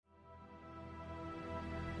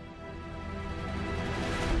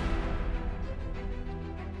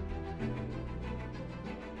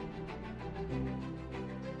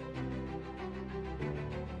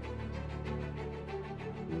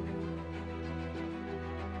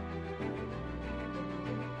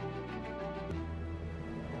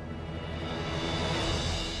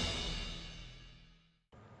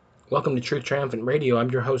Welcome to Truth Triumphant Radio.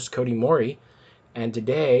 I'm your host, Cody Mori, and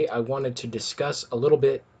today I wanted to discuss a little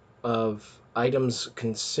bit of items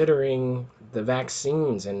considering the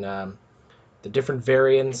vaccines and the different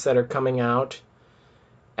variants that are coming out,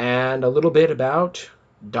 and a little bit about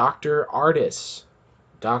Dr. Ardis.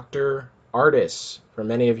 Dr. Ardis. For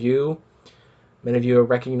many of you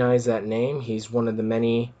recognize that name. He's one of the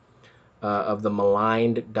many of the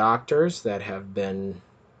maligned doctors that have been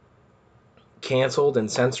canceled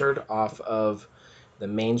and censored off of the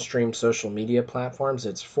mainstream social media platforms.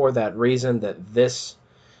 It's for that reason that this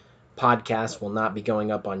podcast will not be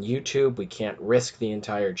going up on YouTube. We can't risk the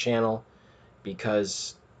entire channel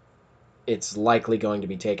because it's likely going to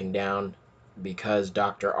be taken down because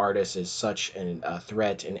Dr. Ardis is such a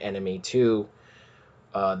threat and enemy to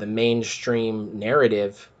the mainstream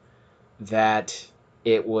narrative that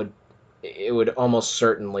it would almost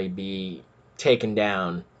certainly be taken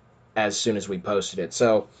down as soon as we posted it.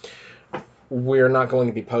 So we're not going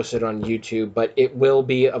to be posted on YouTube, but it will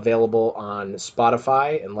be available on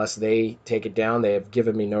Spotify unless they take it down. They have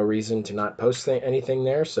given me no reason to not post anything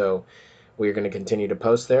there, so we're going to continue to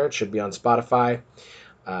post there. It should be on Spotify,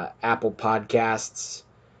 Apple Podcasts,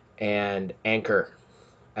 and Anchor,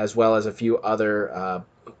 as well as a few other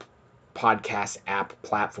podcast app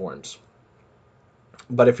platforms.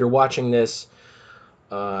 But if you're watching this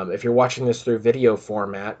through video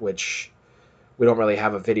format, which we don't really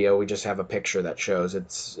have a video, we just have a picture that shows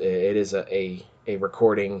it is a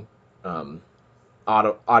recording,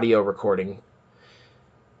 audio recording.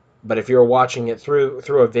 But if you're watching it through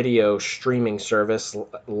a video streaming service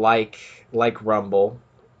like Rumble,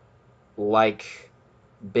 like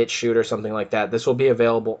BitChute or something like that, this will be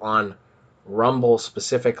available on Rumble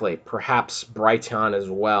specifically, perhaps Brighteon as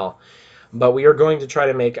well. But we are going to try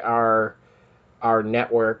to make our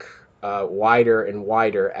network wider and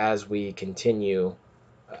wider as we continue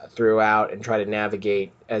throughout and try to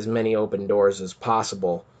navigate as many open doors as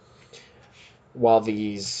possible while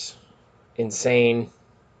these insane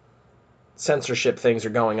censorship things are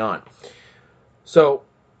going on. So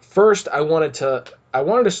first I wanted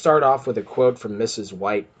to start off with a quote from Mrs.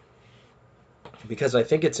 White, because I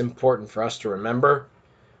think it's important for us to remember,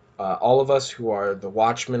 all of us who are the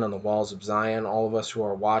watchmen on the walls of Zion, all of us who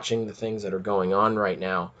are watching the things that are going on right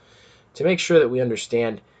now, to make sure that we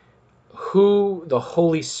understand who the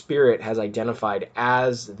Holy Spirit has identified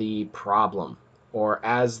as the problem or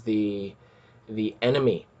as the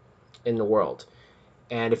enemy in the world.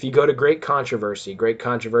 And if you go to Great Controversy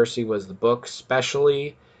was the book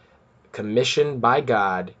specially commissioned by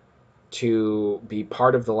God to be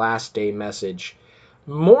part of the last day message,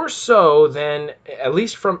 more so than, at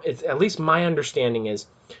least my understanding is,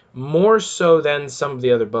 more so than some of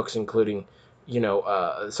the other books, including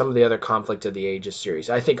some of the other Conflict of the Ages series.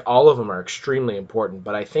 I think all of them are extremely important,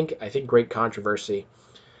 but I think Great Controversy,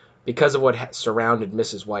 because of what surrounded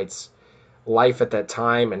Mrs. White's life at that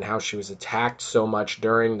time and how she was attacked so much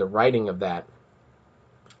during the writing of that,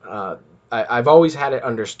 I've always had it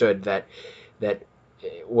understood that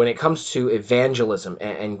when it comes to evangelism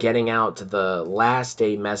and getting out the last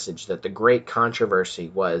day message, that the Great Controversy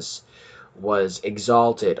was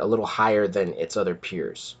exalted a little higher than its other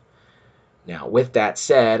peers. Now, with that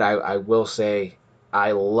said, I will say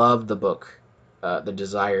I love the book, The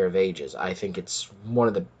Desire of Ages. I think it's one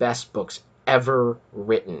of the best books ever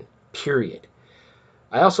written, period.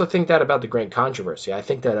 I also think that about the Great Controversy. I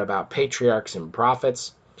think that about patriarchs and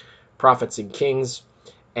prophets and kings,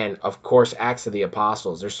 and of course Acts of the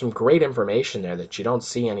Apostles. There's some great information there that you don't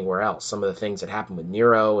see anywhere else. Some of the things that happened with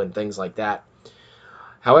Nero and things like that.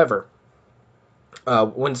 However,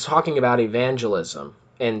 when talking about evangelism,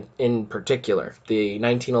 and in particular, the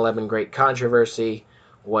 1911 Great Controversy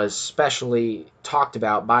was specially talked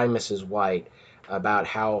about by Mrs. White, about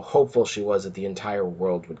how hopeful she was that the entire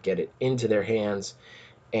world would get it into their hands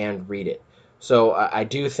and read it. So I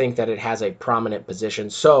do think that it has a prominent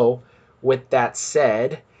position. So with that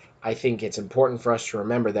said, I think it's important for us to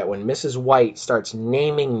remember that when Mrs. White starts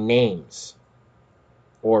naming names,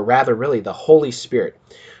 or rather really the Holy Spirit,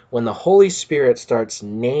 when the Holy Spirit starts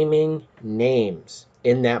naming names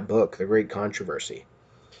in that book, The Great Controversy,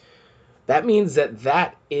 that means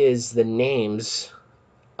that is the names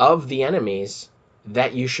of the enemies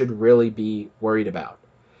that you should really be worried about.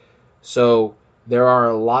 So there are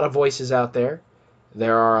a lot of voices out there.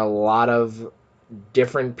 There are a lot of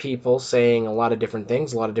different people saying a lot of different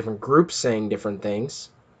things, a lot of different groups saying different things,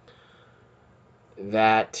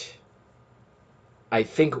 that I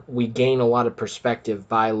think we gain a lot of perspective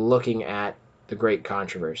by looking at the Great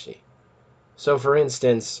Controversy. So, for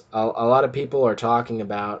instance, a lot of people are talking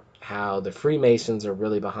about how the Freemasons are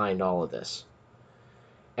really behind all of this.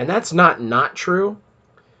 And that's not true,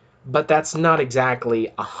 but that's not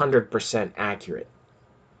exactly 100% accurate.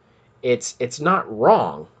 It's not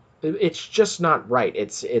wrong. It's just not right.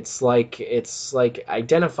 It's like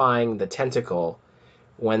identifying the tentacle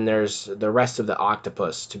when there's the rest of the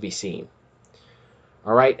octopus to be seen.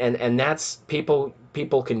 All right, and that's people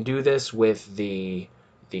can do this with the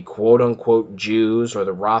quote unquote Jews or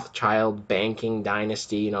the Rothschild banking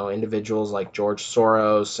dynasty, individuals like George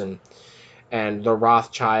Soros and the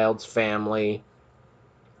Rothschilds family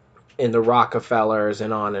and the Rockefellers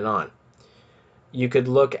and on and on. You could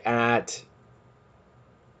look at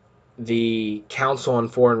the Council on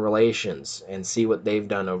Foreign Relations and see what they've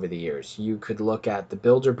done over the years. You could look at the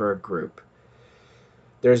Bilderberg Group.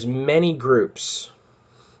 There's many groups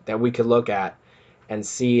that we could look at and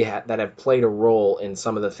see that have played a role in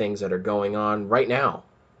some of the things that are going on right now.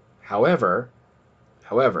 However,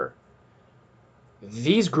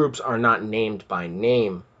 these groups are not named by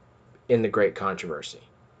name in the Great Controversy.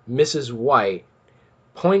 Mrs. White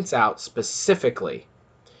points out specifically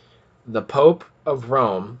the Pope of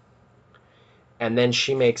Rome, and then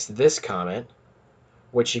she makes this comment,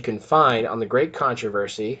 which you can find on the Great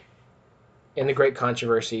Controversy, in the Great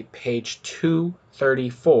Controversy, page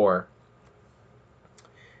 234,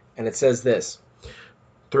 and it says this: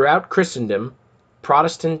 throughout Christendom,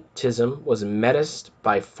 Protestantism was menaced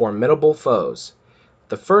by formidable foes.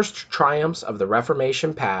 The first triumphs of the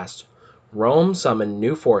Reformation past, Rome summoned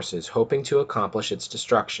new forces hoping to accomplish its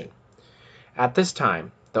destruction. At this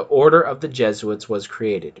time, the order of the Jesuits was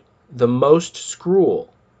created, the most cruel,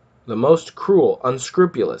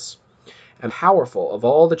 unscrupulous, and powerful of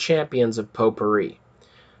all the champions of popery.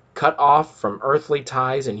 Cut off from earthly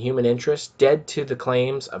ties and human interests, dead to the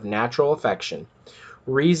claims of natural affection,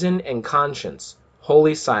 reason and conscience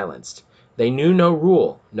wholly silenced, they knew no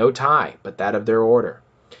rule, no tie, but that of their order,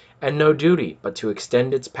 and no duty but to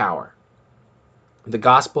extend its power. The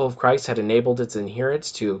gospel of Christ had enabled its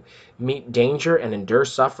adherents to meet danger and endure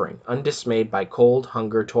suffering, undismayed by cold,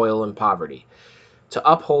 hunger, toil, and poverty, to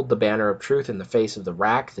uphold the banner of truth in the face of the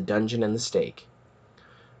rack, the dungeon, and the stake.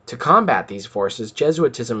 To combat these forces,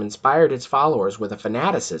 Jesuitism inspired its followers with a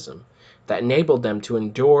fanaticism that enabled them to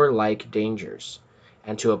endure like dangers,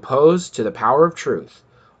 and to oppose to the power of truth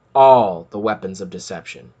all the weapons of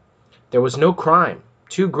deception. There was no crime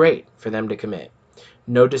too great for them to commit,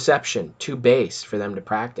 no deception too base for them to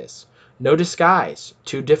practice, no disguise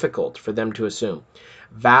too difficult for them to assume.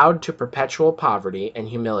 Vowed to perpetual poverty and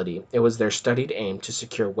humility, it was their studied aim to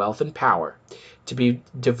secure wealth and power, to be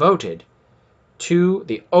devoted to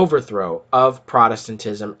the overthrow of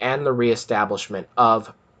Protestantism and the reestablishment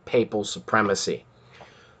of papal supremacy.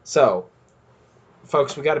 So,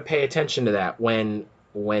 folks, we got to pay attention to that when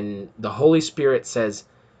the Holy Spirit says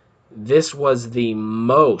this was the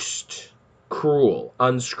most cruel,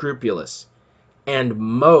 unscrupulous, and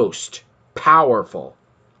most powerful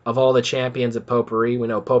of all the champions of popery. We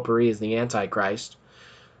know popery is the Antichrist.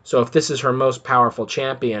 So if this is her most powerful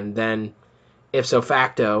champion, then ipso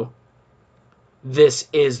facto, this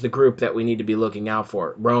is the group that we need to be looking out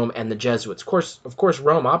for, Rome and the Jesuits. Of course,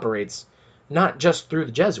 Rome operates not just through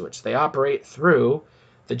the Jesuits. They operate through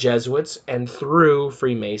the Jesuits and through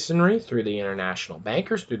Freemasonry, through the international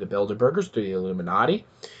bankers, through the Bilderbergers, through the Illuminati,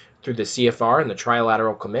 through the CFR and the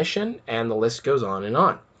Trilateral Commission, and the list goes on and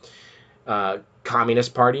on.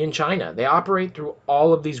 Communist Party in China. They operate through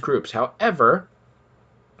all of these groups. However,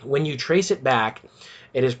 when you trace it back,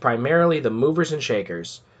 it is primarily the movers and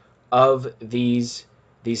shakers of these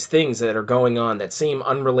things that are going on that seem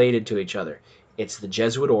unrelated to each other. It's the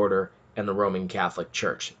Jesuit order and the Roman Catholic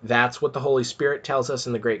Church. That's what the Holy Spirit tells us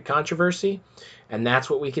in the Great Controversy, and that's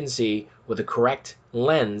what we can see with a correct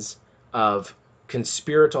lens of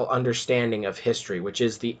conspiratorial understanding of history, which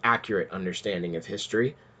is the accurate understanding of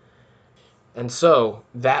history. And so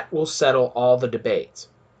that will settle all the debates.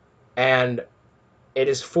 And it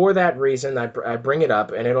is for that reason I bring it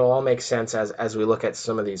up, and it'll all make sense as we look at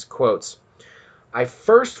some of these quotes. I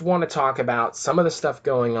first want to talk about some of the stuff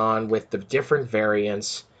going on with the different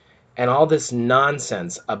variants and all this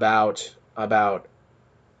nonsense about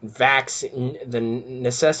vaccine, the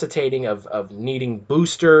necessitating of needing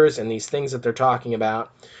boosters and these things that they're talking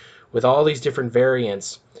about with all these different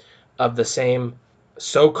variants of the same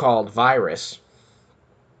so-called virus.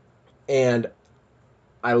 And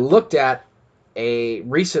I looked at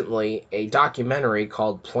recently a documentary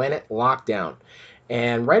called Planet Lockdown,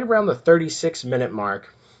 and right around the 36-minute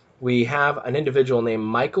mark, we have an individual named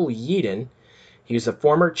Michael Yeadon. He was a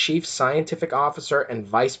former chief scientific officer and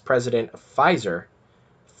vice president of Pfizer.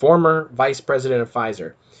 Former vice president of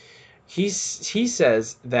Pfizer. He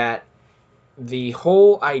says that the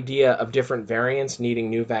whole idea of different variants needing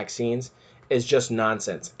new vaccines is just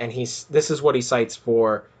nonsense. And this is what he cites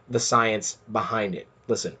for the science behind it.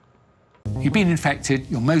 Listen. You've been infected,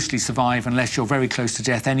 you'll mostly survive unless you're very close to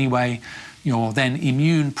death anyway. You're then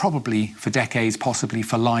immune probably for decades, possibly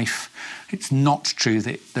for life. It's not true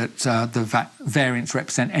that the variants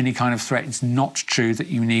represent any kind of threat. It's not true that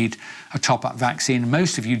you need a top-up vaccine.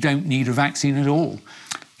 Most of you don't need a vaccine at all.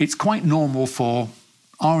 It's quite normal for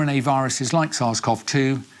RNA viruses like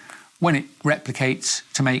SARS-CoV-2, when it replicates,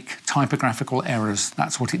 to make typographical errors.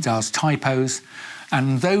 That's what it does, typos.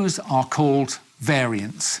 And those are called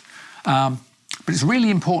variants. But it's really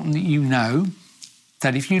important that you know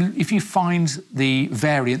that if you find the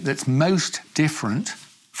variant that's most different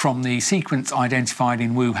from the sequence identified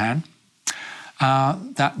in Wuhan,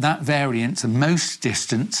 that variant, the most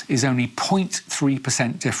distant, is only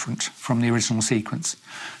 0.3% different from the original sequence.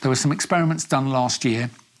 There were some experiments done last year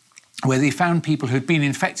where they found people who'd been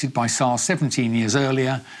infected by SARS 17 years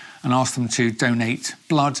earlier and asked them to donate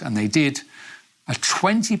blood, and they did. A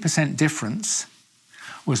 20% difference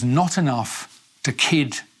was not enough to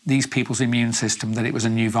kid these people's immune system that it was a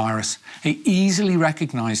new virus. They easily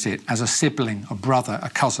recognized it as a sibling, a brother, a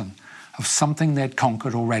cousin of something they'd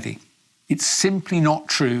conquered already. It's simply not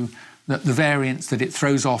true that the variants that it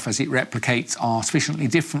throws off as it replicates are sufficiently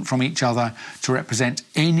different from each other to represent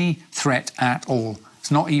any threat at all. It's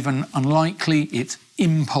not even unlikely, it's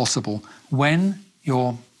impossible. When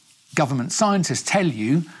your government scientists tell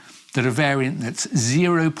you that a variant that's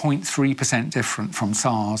 0.3% different from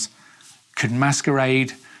SARS could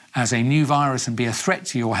masquerade as a new virus and be a threat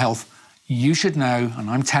to your health, you should know, and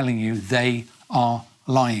I'm telling you, they are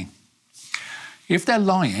lying. If they're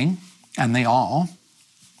lying, and they are,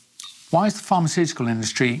 why is the pharmaceutical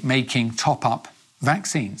industry making top-up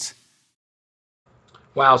vaccines?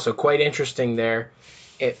 Wow, so quite interesting there.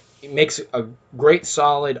 It makes a great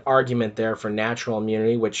solid argument there for natural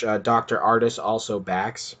immunity, which Dr. Ardis also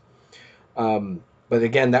backs. But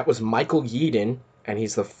again, that was Michael Yeadon, and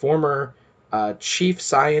he's the former chief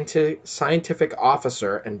scientific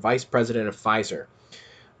officer and vice president of Pfizer.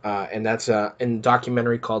 And that's in a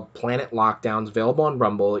documentary called Planet Lockdowns, available on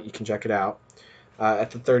Rumble. You can check it out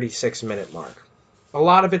at the 36-minute mark. A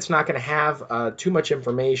lot of it's not going to have too much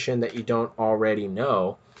information that you don't already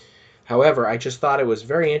know. However, I just thought it was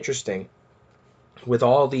very interesting with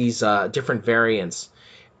all these different variants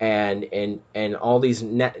and all these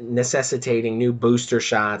necessitating new booster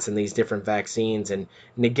shots and these different vaccines and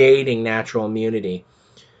negating natural immunity.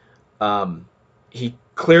 He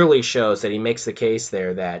clearly shows that he makes the case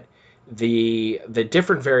there that the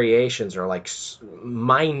different variations are like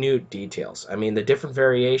minute details. I mean, the different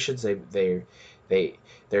variations,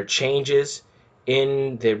 they're changes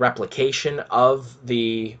in the replication of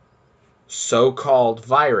the so-called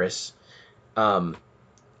virus, and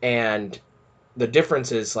the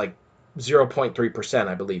difference is like 0.3%,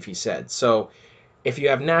 I believe he said. So if you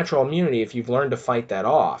have natural immunity, if you've learned to fight that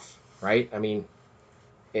off, right? I mean,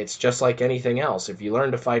 it's just like anything else. If you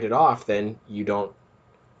learn to fight it off, then you're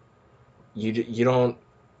going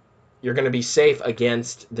to be safe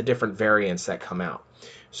against the different variants that come out.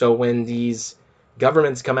 So when these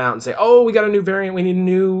governments come out and say, oh, we got a new variant, we need a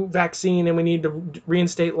new vaccine, and we need to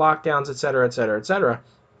reinstate lockdowns, et cetera, et cetera, et cetera,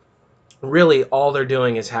 really all they're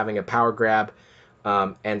doing is having a power grab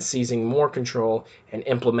and seizing more control and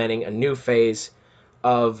implementing a new phase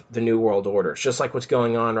of the New World Order. It's just like what's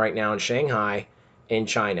going on right now in Shanghai in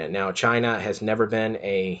China. Now, China has never been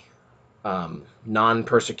a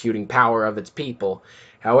non-persecuting power of its people.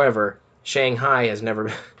 However, Shanghai has never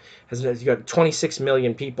been, you got 26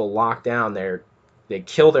 million people locked down there. They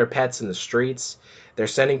kill their pets in the streets. They're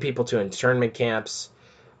sending people to internment camps.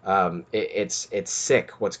 It's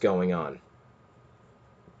sick what's going on.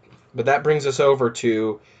 But that brings us over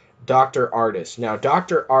to Dr. Ardis. Now,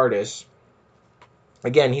 Dr. Ardis,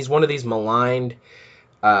 again, he's one of these maligned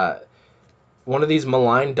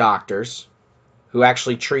doctors who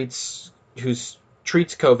actually treats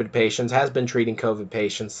COVID patients, has been treating COVID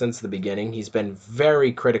patients since the beginning. He's been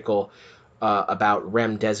very critical about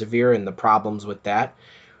remdesivir and the problems with that.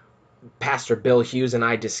 Pastor Bill Hughes and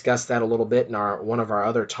I discussed that a little bit in one of our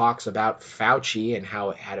other talks about Fauci and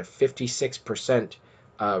how it had a 56%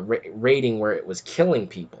 rating where it was killing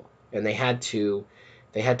people, and they had to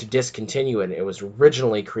discontinue it. It was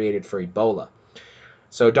originally created for Ebola.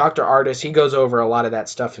 So Dr. Ardis, he goes over a lot of that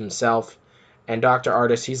stuff himself. And Dr.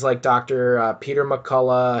 Ardis, he's like Dr. Peter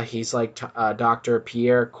McCullough, he's like Dr.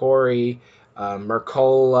 Pierre Corey,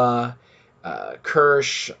 Mercola,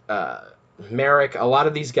 Kirsch, Merrick, a lot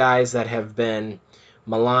of these guys that have been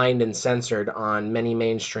maligned and censored on many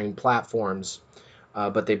mainstream platforms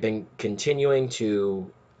but they've been continuing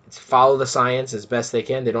to follow the science as best they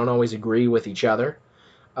can. They don't always agree with each other,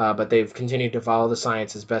 but they've continued to follow the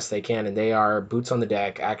science as best they can, and they are boots on the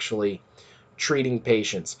deck actually treating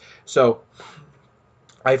patients. So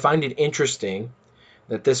I find it interesting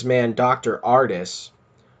that this man, Dr. Ardis,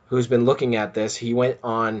 who's been looking at this, he went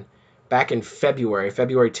on back in February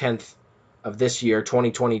 10th of this year,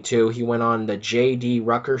 2022. He went on the J.D.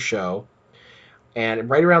 Rucker show, and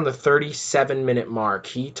right around the 37-minute mark,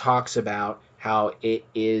 he talks about how it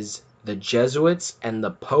is the Jesuits and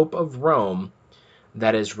the Pope of Rome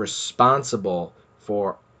that is responsible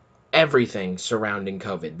for everything surrounding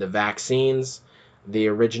COVID, the vaccines, the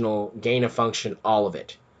original gain of function, all of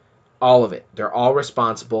it. All of it. They're all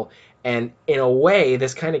responsible. And in a way,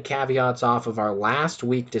 this kind of caveats off of our last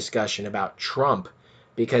week discussion about Trump,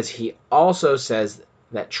 because he also says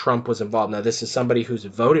that Trump was involved. Now, this is somebody who's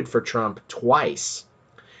voted for Trump twice,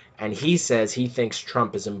 and he says he thinks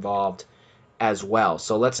Trump is involved as well.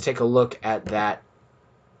 So let's take a look at that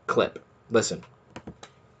clip. Listen.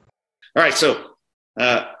 All right, so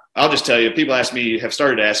I'll just tell you, people have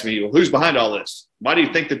started to ask me, well, who's behind all this? Why do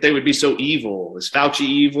you think that they would be so evil? Is Fauci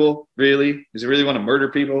evil, really? Does he really want to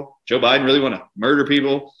murder people? Joe Biden really want to murder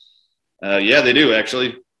people? Yeah, they do,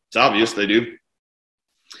 actually. It's obvious they do.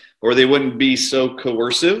 Or they wouldn't be so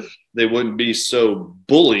coercive. They wouldn't be so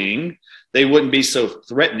bullying. They wouldn't be so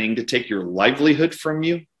threatening to take your livelihood from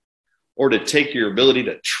you or to take your ability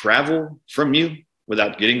to travel from you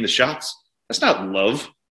without getting the shots. That's not love.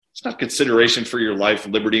 It's not consideration for your life,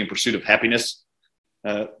 liberty, and pursuit of happiness.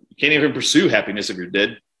 You can't even pursue happiness if you're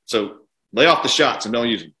dead. So lay off the shots and don't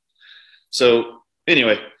use them. So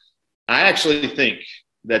anyway, I actually think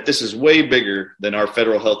that this is way bigger than our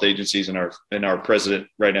federal health agencies and our president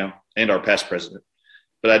right now and our past president.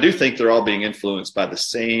 But I do think they're all being influenced by the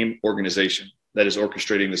same organization that is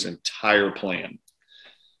orchestrating this entire plan.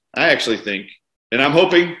 I actually think, and I'm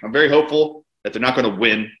very hopeful that they're not going to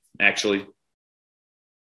win, actually.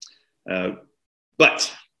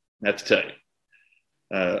 But I have to tell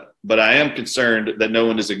you, but I am concerned that no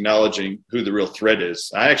one is acknowledging who the real threat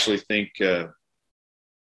is. I actually think, and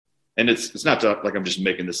it's not like I'm just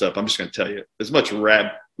making this up. I'm just going to tell you, as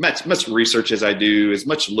much research as I do, as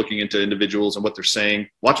much looking into individuals and what they're saying,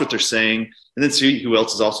 watch what they're saying, and then see who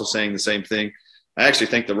else is also saying the same thing. I actually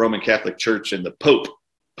think the Roman Catholic Church and the Pope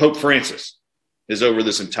Francis, is over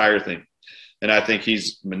this entire thing. And I think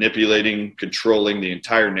he's manipulating, controlling the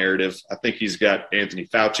entire narrative. I think he's got Anthony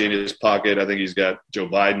Fauci in his pocket. I think he's got Joe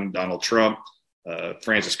Biden, Donald Trump,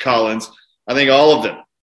 Francis Collins. I think all of them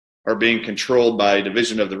are being controlled by a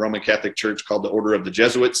division of the Roman Catholic Church called the Order of the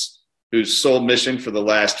Jesuits, whose sole mission for the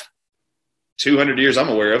last 200 years I'm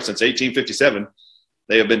aware of, since 1857,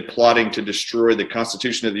 they have been plotting to destroy the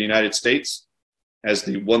Constitution of the United States as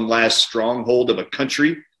the one last stronghold of a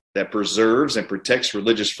country that preserves and protects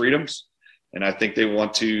religious freedoms. And I think they've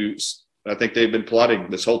been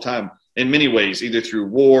plotting this whole time in many ways, either through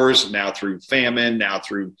wars, now through famine, now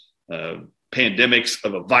through pandemics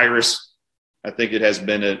of a virus. I think it has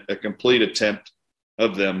been a complete attempt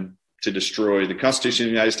of them to destroy the Constitution of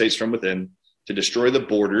the United States from within, to destroy the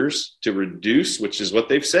borders, to reduce, which is what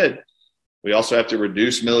they've said. We also have to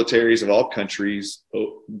reduce militaries of all countries,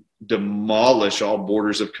 demolish all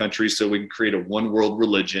borders of countries so we can create a one world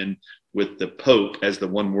religion with the Pope as the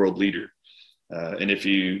one world leader. And if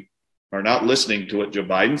you are not listening to what Joe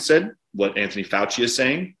Biden said, what Anthony Fauci is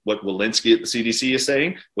saying, what Walensky at the CDC is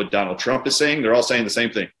saying, what Donald Trump is saying, they're all saying the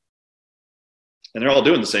same thing. And they're all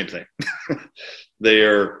doing the same thing. They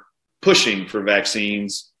are pushing for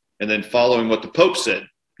vaccines and then following what the Pope said,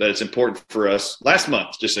 that it's important for us. Last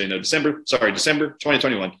month, just so you know, December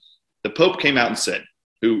 2021, the Pope came out and said,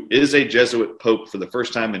 who is a Jesuit Pope for the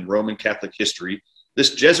first time in Roman Catholic history,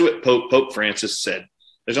 this Jesuit Pope, Pope Francis, said,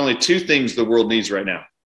 there's only two things the world needs right now.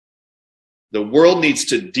 The world needs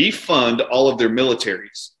to defund all of their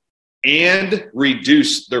militaries and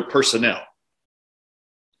reduce their personnel.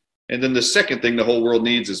 And then the second thing the whole world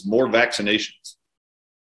needs is more vaccinations.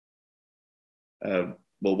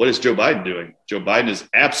 Well, what is Joe Biden doing? Joe Biden is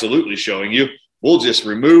absolutely showing you, we'll just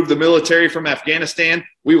remove the military from Afghanistan.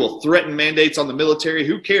 We will threaten mandates on the military.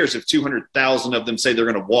 Who cares if 200,000 of them say they're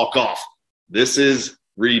going to walk off? This is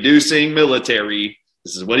reducing military.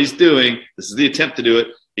 This is what he's doing. This is the attempt to do it.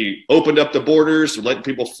 He opened up the borders, letting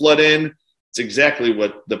people flood in. It's exactly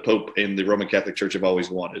what the Pope and the Roman Catholic Church have always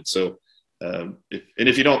wanted. So,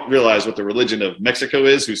 if you don't realize what the religion of Mexico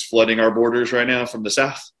is, who's flooding our borders right now from the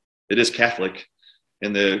south, it is Catholic.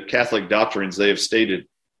 In the Catholic doctrines, they have stated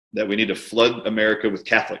that we need to flood America with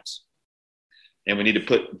Catholics. And we need to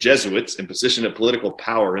put Jesuits in position of political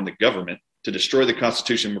power in the government to destroy the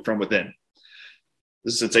Constitution from within.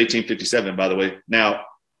 This is since 1857, by the way. Now,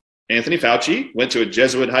 Anthony Fauci went to a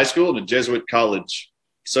Jesuit high school and a Jesuit college.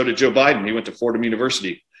 So did Joe Biden. He went to Fordham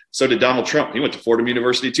University. So did Donald Trump. He went to Fordham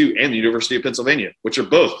University too, and the University of Pennsylvania, which are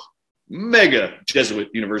both mega Jesuit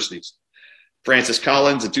universities. Francis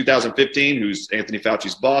Collins in 2015, who's Anthony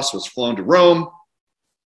Fauci's boss, was flown to Rome,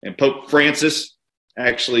 and Pope Francis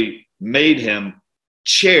actually made him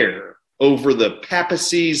chair over the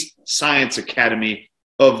papacy's science academy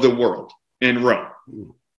of the world in Rome.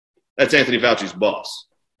 That's Anthony Fauci's boss.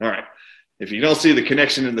 All right. If you don't see the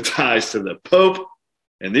connection and the ties to the Pope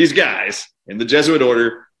and these guys in the Jesuit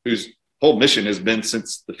order, whose whole mission has been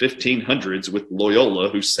since the 1500s with Loyola,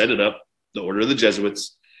 who set it up, the Order of the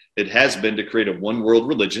Jesuits, it has been to create a one world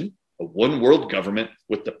religion, a one world government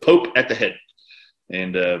with the Pope at the head.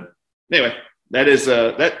 And anyway,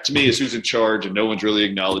 that to me is who's in charge, and no one's really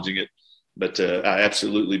acknowledging it. But I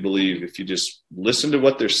absolutely believe if you just listen to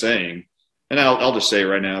what they're saying, and I'll just say it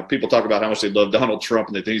right now, people talk about how much they love Donald Trump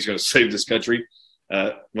and they think he's going to save this country.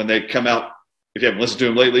 When they come out, if you haven't listened to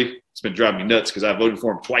him lately, it's been driving me nuts because I voted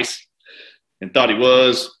for him twice and thought he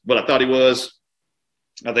was what I thought he was.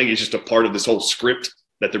 I think he's just a part of this whole script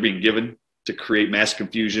that they're being given to create mass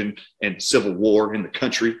confusion and civil war in the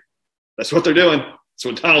country. That's what they're doing. That's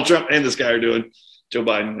what Donald Trump and this guy are doing, Joe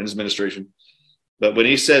Biden and his administration. But when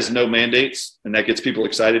he says no mandates, and that gets people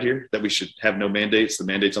excited here, that we should have no mandates, the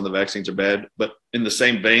mandates on the vaccines are bad. But in the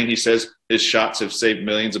same vein, he says his shots have saved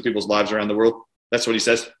millions of people's lives around the world. That's what he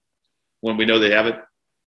says when we know they haven't.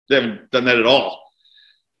 They haven't done that at all.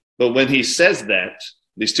 But when he says that,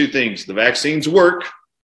 these two things, the vaccines work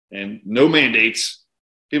and no mandates,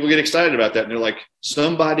 people get excited about that. And they're like,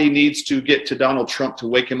 somebody needs to get to Donald Trump to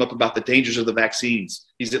wake him up about the dangers of the vaccines.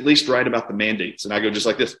 He's at least right about the mandates. And I go just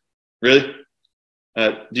like this. Really?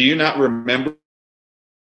 Do you not remember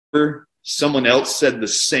someone else said the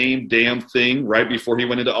same damn thing right before he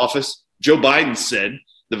went into office? Joe Biden said,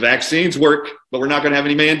 the vaccines work, but we're not going to have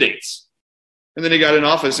any mandates. And then he got in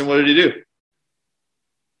office, and what did he do?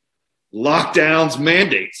 Lockdowns,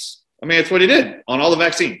 mandates. I mean, that's what he did on all the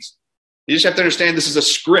vaccines. You just have to understand this is a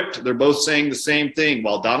script. They're both saying the same thing.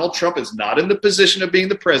 While Donald Trump is not in the position of being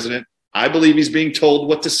the president, I believe he's being told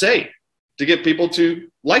what to say to get people to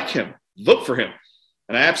like him, vote for him.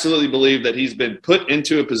 And I absolutely believe that he's been put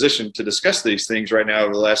into a position to discuss these things right now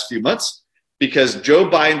over the last few months because Joe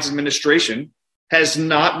Biden's administration has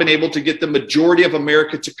not been able to get the majority of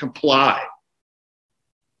America to comply.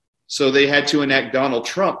 So they had to enact Donald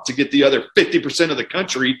Trump to get the other 50% of the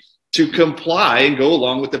country to comply and go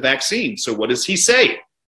along with the vaccine. So what does he say?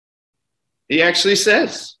 He actually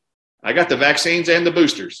says, I got the vaccines and the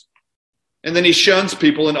boosters. And then he shuns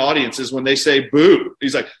people in audiences when they say boo.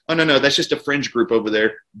 He's like, oh, no, that's just a fringe group over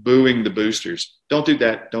there booing the boosters. Don't do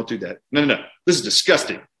that. Don't do that. No. This is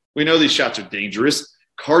disgusting. We know these shots are dangerous.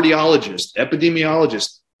 Cardiologists,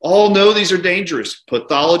 epidemiologists all know these are dangerous.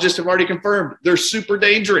 Pathologists have already confirmed they're super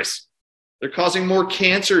dangerous. They're causing more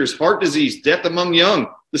cancers, heart disease, death among young.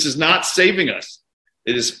 This is not saving us.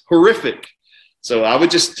 It is horrific. So I would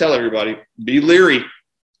just tell everybody, be leery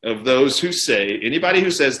of those who say, anybody who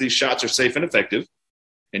says these shots are safe and effective,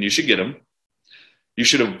 and you should get them, you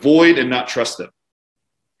should avoid and not trust them.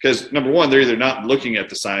 Because number one, they're either not looking at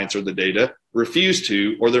the science or the data, refuse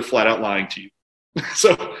to, or they're flat out lying to you.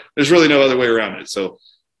 So there's really no other way around it. So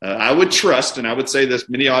I would trust, and I would say this,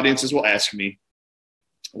 many audiences will ask me,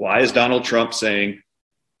 why is Donald Trump saying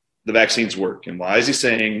the vaccines work? And why is he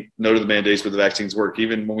saying no to the mandates, but the vaccines work,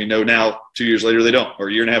 even when we know now 2 years later they don't, or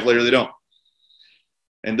a year and a half later they don't?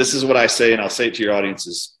 And this is what I say, and I'll say it to your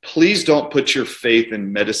audiences. Please don't put your faith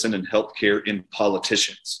in medicine and healthcare in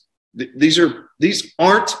politicians. These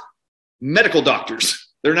aren't medical doctors.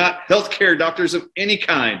 They're not healthcare doctors of any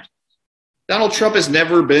kind. Donald Trump has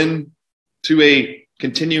never been to a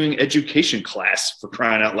continuing education class, for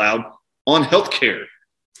crying out loud, on healthcare.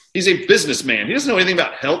 He's a businessman. He doesn't know anything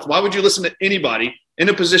about health. Why would you listen to anybody in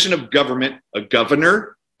a position of government, a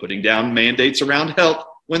governor, putting down mandates around health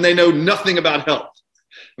when they know nothing about health?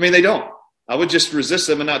 I mean, they don't. I would just resist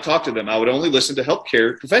them and not talk to them. I would only listen to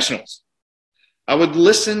healthcare professionals. I would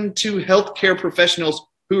listen to healthcare professionals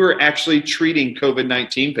who are actually treating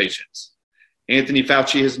COVID-19 patients. Anthony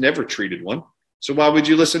Fauci has never treated one. So why would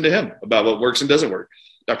you listen to him about what works and doesn't work?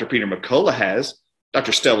 Dr. Peter McCullough has,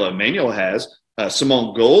 Dr. Stella Emanuel has,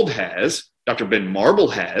 Simone Gold has, Dr. Ben Marble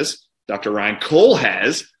has, Dr. Ryan Cole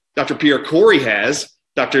has, Dr. Pierre Corey has,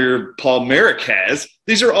 Dr. Paul Merrick has.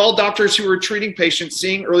 These are all doctors who are treating patients,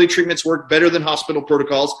 seeing early treatments work better than hospital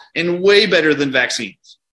protocols and way better than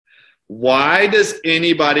vaccines. Why does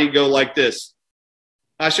anybody go like this?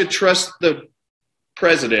 I should trust the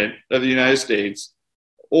president of the United States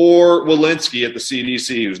or Walensky at the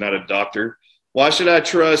CDC, who's not a doctor? Why should I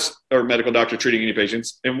trust, or medical doctor treating any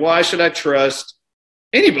patients? And why should I trust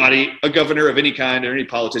anybody, a governor of any kind or any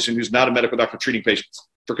politician who's not a medical doctor treating patients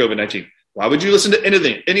for COVID-19? Why would you listen to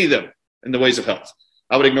any of them in the ways of health?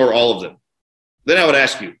 I would ignore all of them. Then I would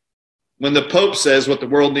ask you, when the Pope says what the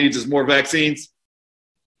world needs is more vaccines,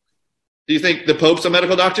 do you think the Pope's a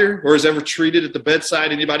medical doctor or has ever treated at the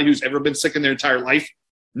bedside anybody who's ever been sick in their entire life?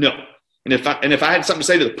 No. And if I had something to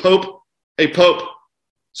say to the Pope, hey, Pope,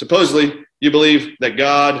 supposedly you believe that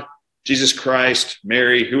God, Jesus Christ,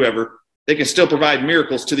 Mary, whoever, they can still provide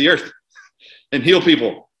miracles to the earth and heal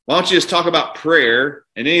people. Why don't you just talk about prayer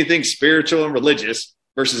and anything spiritual and religious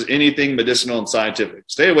versus anything medicinal and scientific?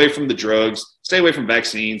 Stay away from the drugs. Stay away from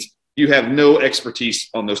vaccines. You have no expertise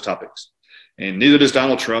on those topics. And neither does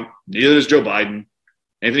Donald Trump. Neither does Joe Biden.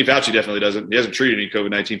 Anthony Fauci definitely doesn't. He hasn't treated any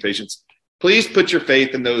COVID-19 patients. Please put your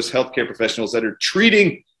faith in those healthcare professionals that are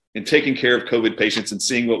treating and taking care of COVID patients and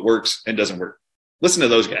seeing what works and doesn't work. Listen to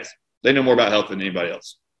those guys. They know more about health than anybody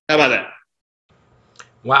else. How about that?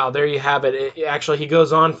 Wow, there you have it. Actually, he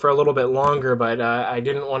goes on for a little bit longer, but I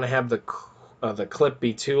didn't want to have the clip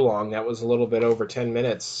be too long. That was a little bit over 10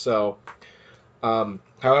 minutes. So,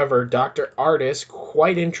 however, Dr. Ardis,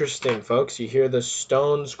 quite interesting, folks. You hear the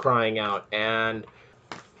stones crying out, and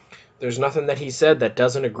there's nothing that he said that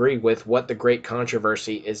doesn't agree with what the Great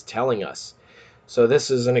Controversy is telling us. So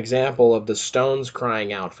this is an example of the stones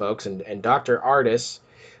crying out, folks. And Dr. Ardis,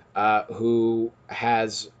 who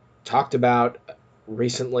has talked about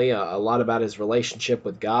recently a lot about his relationship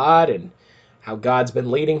with God and how God's been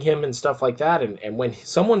leading him and stuff like that. And when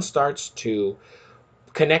someone starts to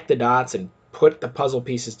connect the dots and put the puzzle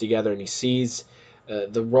pieces together and he sees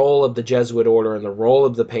the role of the Jesuit order and the role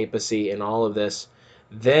of the papacy and all of this,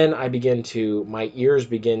 then my ears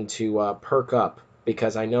begin to perk up,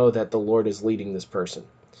 because I know that the Lord is leading this person.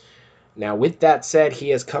 Now, with that said, he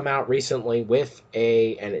has come out recently with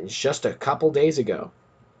and it's just a couple days ago,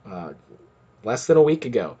 less than a week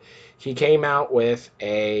ago, he came out with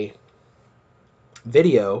a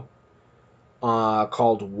video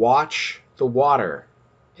called Watch the Water.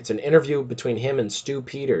 It's an interview between him and Stu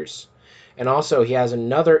Peters. And also he has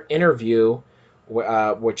another interview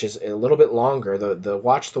which is a little bit longer. The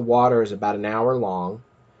Watch the Water is about an hour long.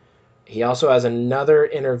 He also has another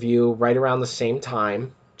interview right around the same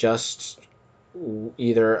time, just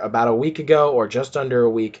either about a week ago or just under a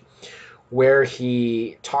week, where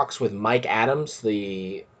he talks with Mike Adams,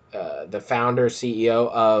 the founder,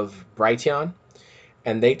 CEO of Brighteon,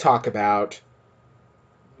 and they talk about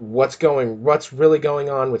what's really going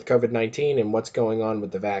on with COVID-19 and what's going on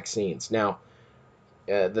with the vaccines. Now,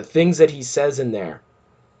 the things that he says in there,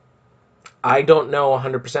 I don't know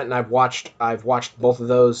 100%, and I've watched both of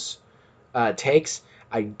those takes.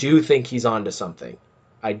 I do think he's onto something.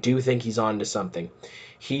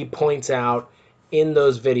 He points out in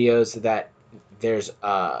those videos that there's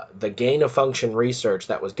the gain of function research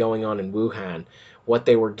that was going on in Wuhan. What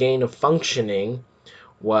they were gain of functioning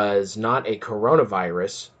was not a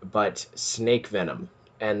coronavirus, but snake venom,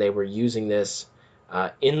 and they were using this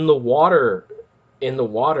in the water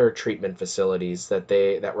treatment facilities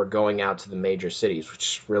that were going out to the major cities,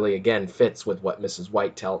 which really again fits with what Mrs.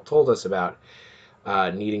 White told us about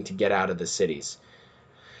needing to get out of the cities.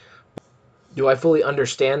 Do I fully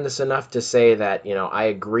understand this enough to say that I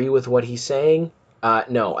agree with what he's saying?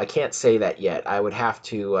 No, I can't say that yet. I would have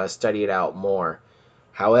to study it out more.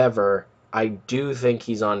 However, I do think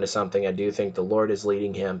he's onto something. I do think the Lord is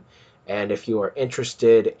leading him. And if you are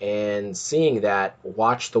interested in seeing that,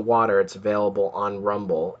 Watch the Water. It's available on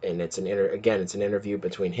Rumble, and it's an interview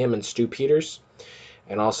between him and Stu Peters,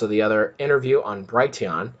 and also the other interview on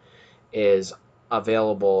Brighteon is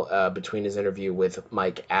available between his interview with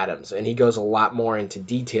Mike Adams, and he goes a lot more into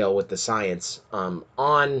detail with the science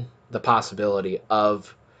on the possibility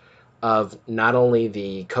of not only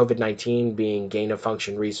the COVID-19 being gain of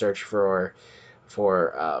function research for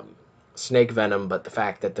snake venom, but the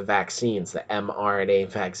fact that the vaccines, the mRNA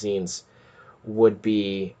vaccines, would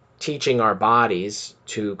be teaching our bodies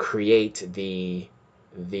to create the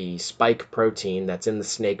spike protein that's in the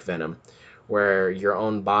snake venom, where your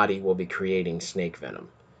own body will be creating snake venom.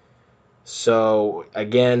 So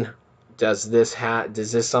again, does this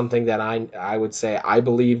something that I would say I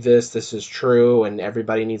believe this is true and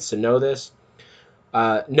everybody needs to know this?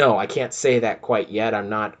 No, I can't say that quite yet. I'm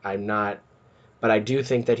not, but I do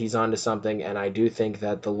think that he's onto something, and I do think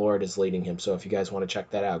that the Lord is leading him. So if you guys want to check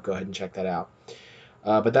that out, go ahead and check that out.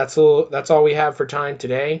 But that's all we have for time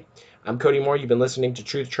today. I'm Cody Moore. You've been listening to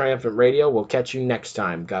Truth Triumphant Radio. We'll catch you next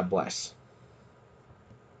time. God bless.